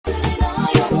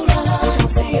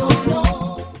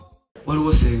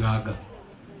mukaaga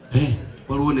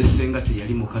waliwo ne Ssenga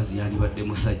teyali mukazi yalibadde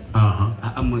musajja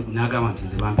n'agamba nti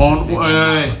nze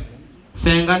bampita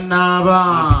Ssenga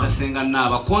Nnaaba Ssenga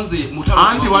Nnaaba konze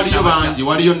anti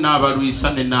waliyo Nnaaba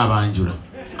Lwisa ne Nnaaba Anjula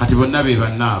kati bonna be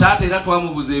bannaaba taata era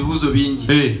twamubuza ebibuzo bingi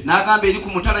n'agamba eri ku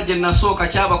mutala gye nasooka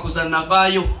kyabakuza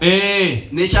navaayo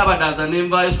n'ekyabadaaza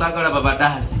nenvaayo saagala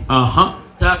babadaaze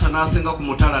taata n'asenga ku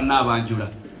mutala Nnaaba Anjula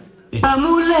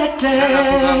amulete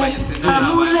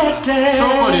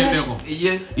sokolendeko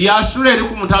yasula eri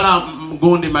ku mutala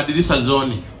Gondi Madirisa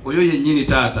zone oyo yennyini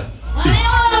taata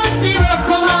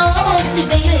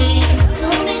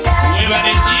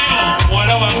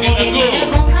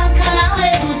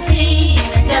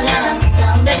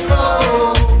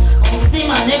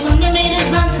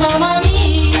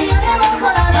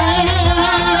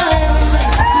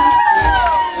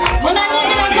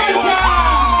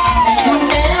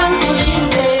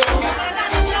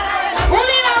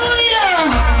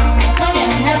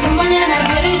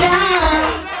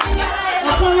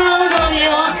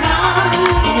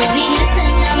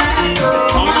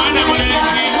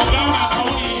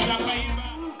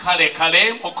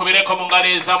Kale mukubireko mu ngalo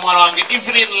ez'amwala wange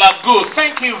Evelyn Lagu.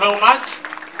 Thank you very much.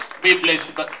 Be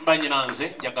blessed.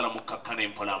 Banyinanze njagala mukakkane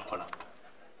mpola mpola.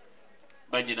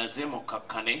 Banyinaze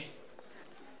mukakkane.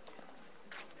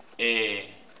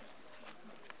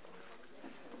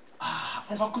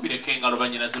 Mubakubireko engalo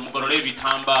banyinaze mugolole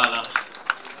ebitambaala.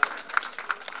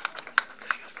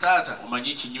 Tata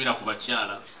omanyi kinyumira ku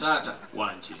bakyala tata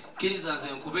wanje kiriza nze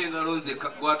nkube engalo nze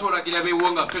bw'atolagira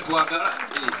beewonga ffe twagala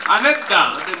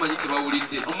anedda ate manyi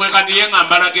tebawulidde omwe kati ye nga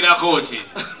mbalagirako ki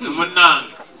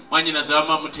munnange mwanyinaze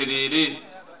bamamutereere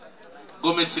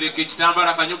gomesireko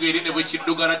ekitambala kanyuga eri ne bwe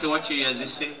kiddugala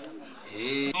tewakyeyazise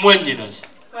mwanyinaze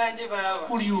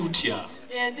uli utya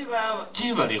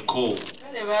gyebaleko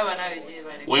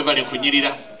webale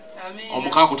kunyirira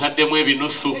omuka kutaddemu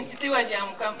ebinusu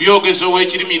byogeza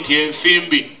ow'ekirimi nti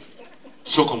ensimbi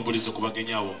sooka omubulize ku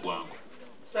bagenyi abo bwangu.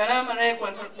 Salamu alaykum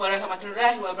wa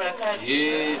rahmatullahi wa barakatuh.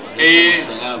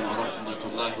 Salamu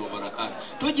rahmatullahi wa barakatuh.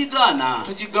 Tojigaana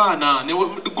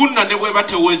gunna ne bweba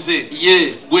teweze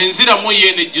gwenziramu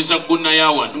ye nejjuza gunna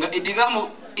yawano nga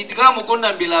idigamu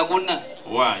gunna mbila gunna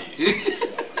waaye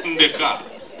ndeka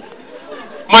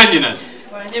mwanyinaze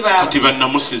kati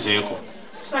bannamusizeeko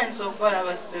Science of what I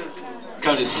was saying.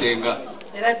 Kale Ssenga.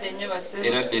 Era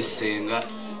de Ssenga.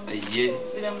 Ye.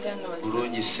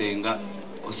 Bulungi Ssenga.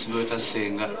 Osibota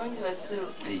Ssenga.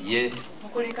 Ye.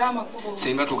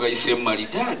 Ssenga tugayise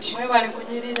malitati. Mwebale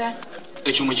kunyirira.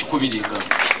 Ekyo mukikubiringa.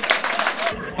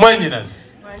 Mwanyinaze.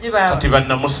 Kati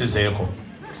bannamusizeeko.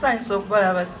 Science of what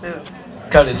I was saying.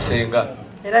 Kale Ssenga.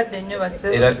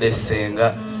 Era de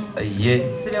Ssenga. Ye.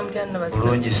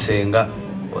 Bulungi Ssenga.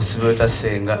 Osibota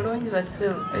Ssenga.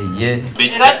 Ye.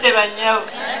 Eradde banyawo.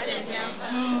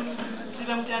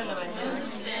 Sibe mutanda banyawo.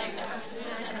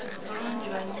 Bulungi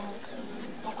banyawo.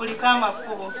 Okuliko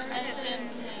amakubo.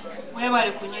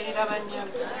 Mwebale kunyirira banyawo.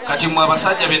 Kati mwe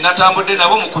abasajja be natambudde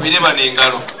nabo mukubire bano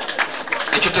engalo.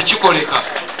 Ekyo tekikoleka.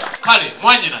 Kale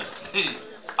mwanyinaze.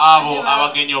 Abo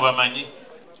abagenyi obamanyi.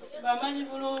 Bamanyi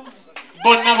bulungi.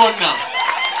 Bonna.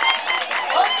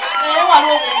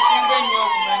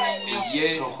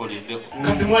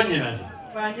 Kati mwanyinaze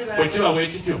bwekiba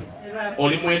bwekityo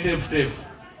oli mweteefuteefu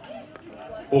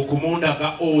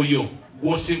okumundaga oyo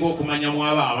gwosinga okumanyamu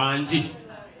abo abangi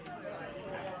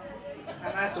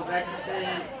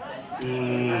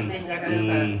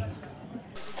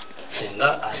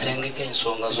Ssenga asengeka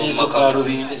ensonga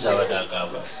z'omukalubindi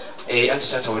zabadagamba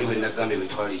anti taata wali bwe nagambye bwe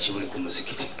twali ekibuli ku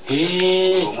muzikiti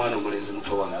omwana omulenzi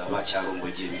muto wange aba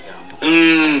akyalongojja ebigambo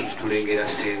tulengera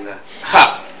Ssenga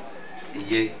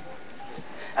ye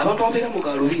abantu ababeera mu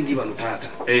galubindi bano taata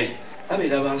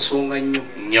babeera bansonga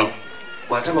nnyo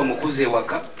bw'ataba mukuze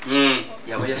ewaka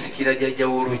yaba yasikira jjajja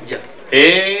w'olujja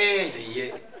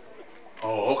ye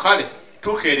kale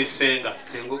tuuka eri Ssenga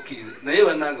okkirize naye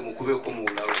bannange mukubeeko mu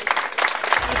ngalo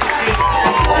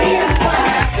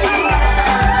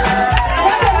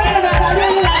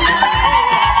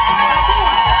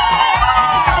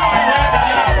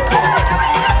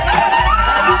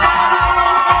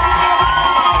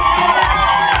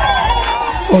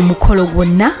Omukolo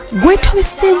gwonna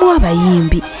gwetobeseemu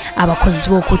abayimbi abakozi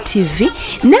b'oku TV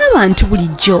n'abantu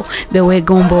bulijjo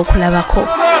beweegomba okulabako.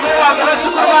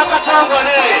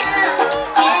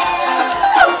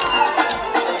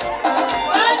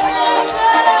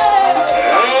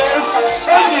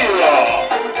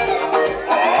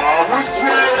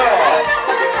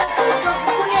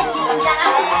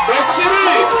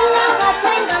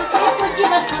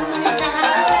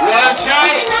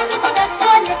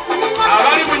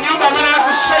 abali mu nyumba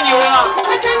banakusonyiwa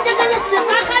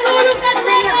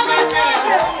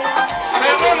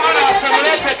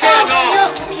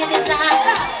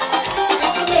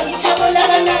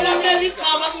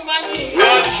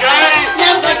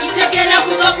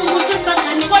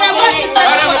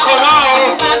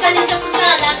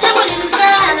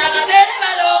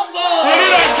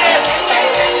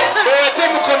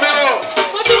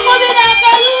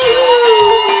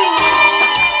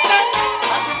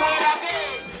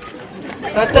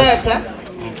Batata.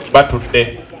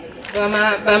 Batudde.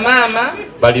 Bamama.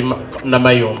 Bali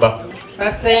namayumba.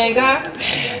 Basenga.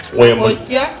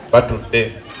 Wemujja.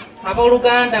 Batudde.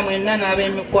 Abooluganda mwenna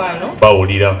n'ab'emikwano.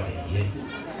 Bawulira.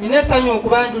 Nina essanyu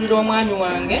okubanjulira omwami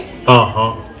wange.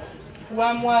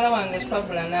 Wa muwala wange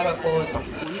Swabulah Nabakooza.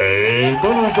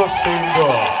 Ndoza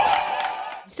Ssenga.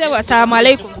 Sebo, assalamu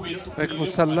alaikum. Alaikum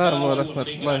salaam wa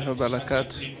rahmatullahi wa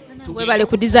barakatuh. Webale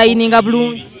ku designinga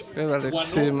bulungi. Webale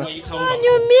kusiima.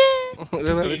 Anyumye.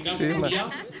 Webale kusiima.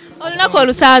 Olunaku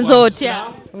olusanze otya?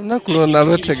 Olunaku lwonna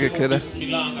lwetegekera.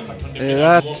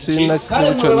 Era sirina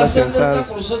kizibu kyonna kyensanze.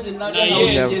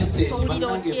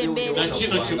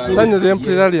 Ssanyu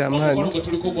ly'empulira lya maanyi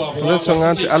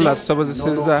olw'ensonga nti Allah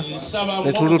atusobozesezza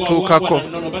ne tulutuukako.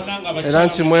 Era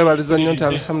nkimwebaliza nnyo nti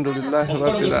alhamdulillahi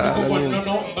rabbil alamin.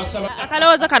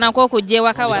 Akalowoozo kano ak'okujja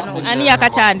ewaka wano ani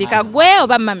yakatandika, gwe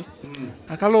oba mami?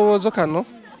 Akalowoozo kano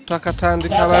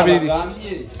twakatandika babiri.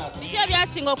 Biki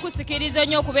ebyasinga okusikiriza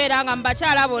ennyo okubeera nga mu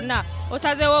bakyala bonna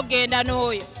osazeewo ogenda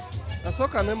n'oyo?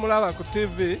 Nasooka ne mulaba ku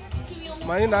TV,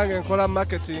 manyi nange nkola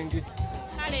marketing.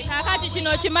 Kale kaakati kino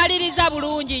okimaliriza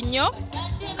bulungi nnyo.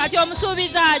 Kati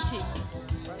omusuubiza ki?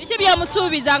 Biki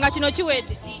by'omusuubiza nga kino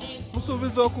kiwedde?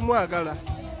 Musuubiza okumwagala.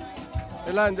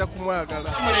 Era nja kumwagala.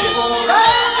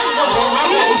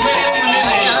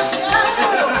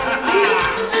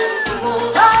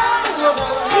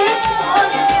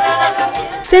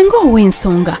 Ssenga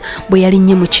ow'ensonga bwe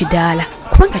yalinnye mu kidaala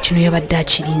kubanga kino yabadde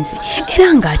akirinze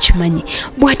era ng'akimanyi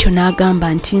bw'atyo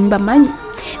n'agamba nti mbamanyi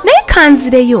naye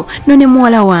kanzireyo none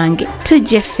muwala wange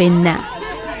tujje ffenna.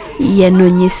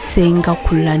 Yanonye Ssenga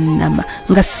Kulandama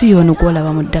nga si y'ono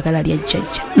gw'olaba mu ddagala lya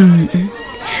jjajja.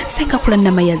 Ssenga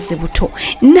Kulandama yazze buto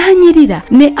n'anyirira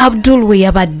ne Abdul we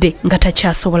yabadde nga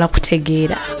takyasobola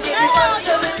kutegeera.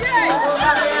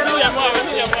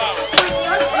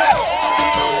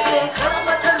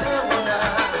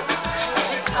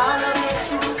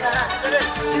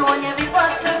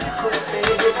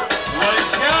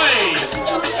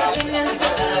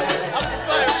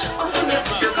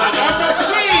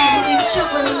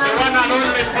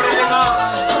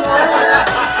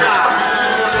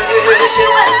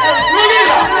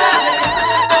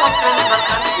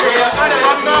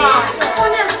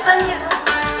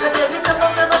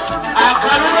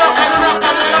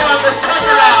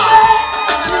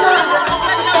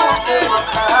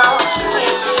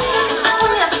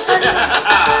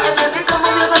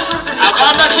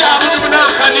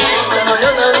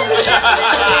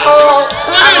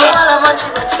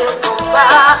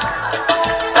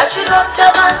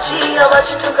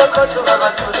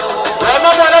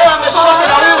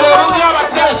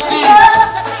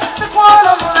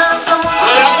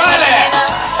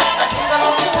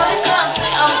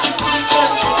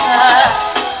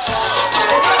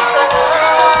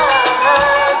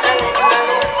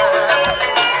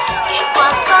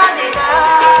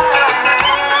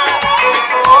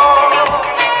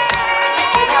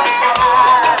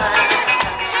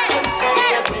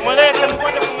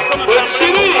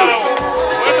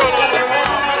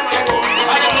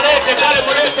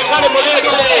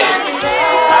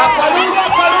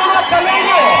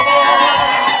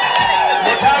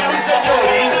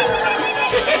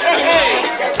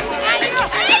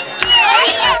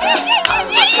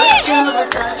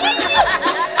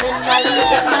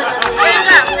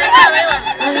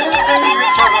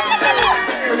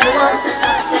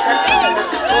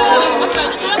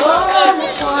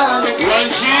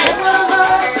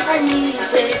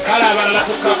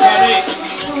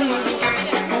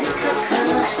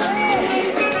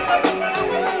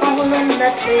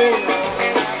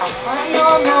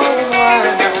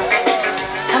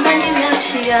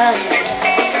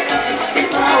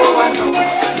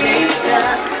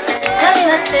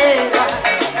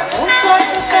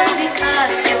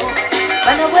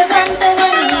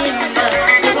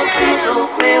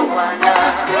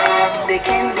 They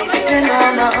can't be the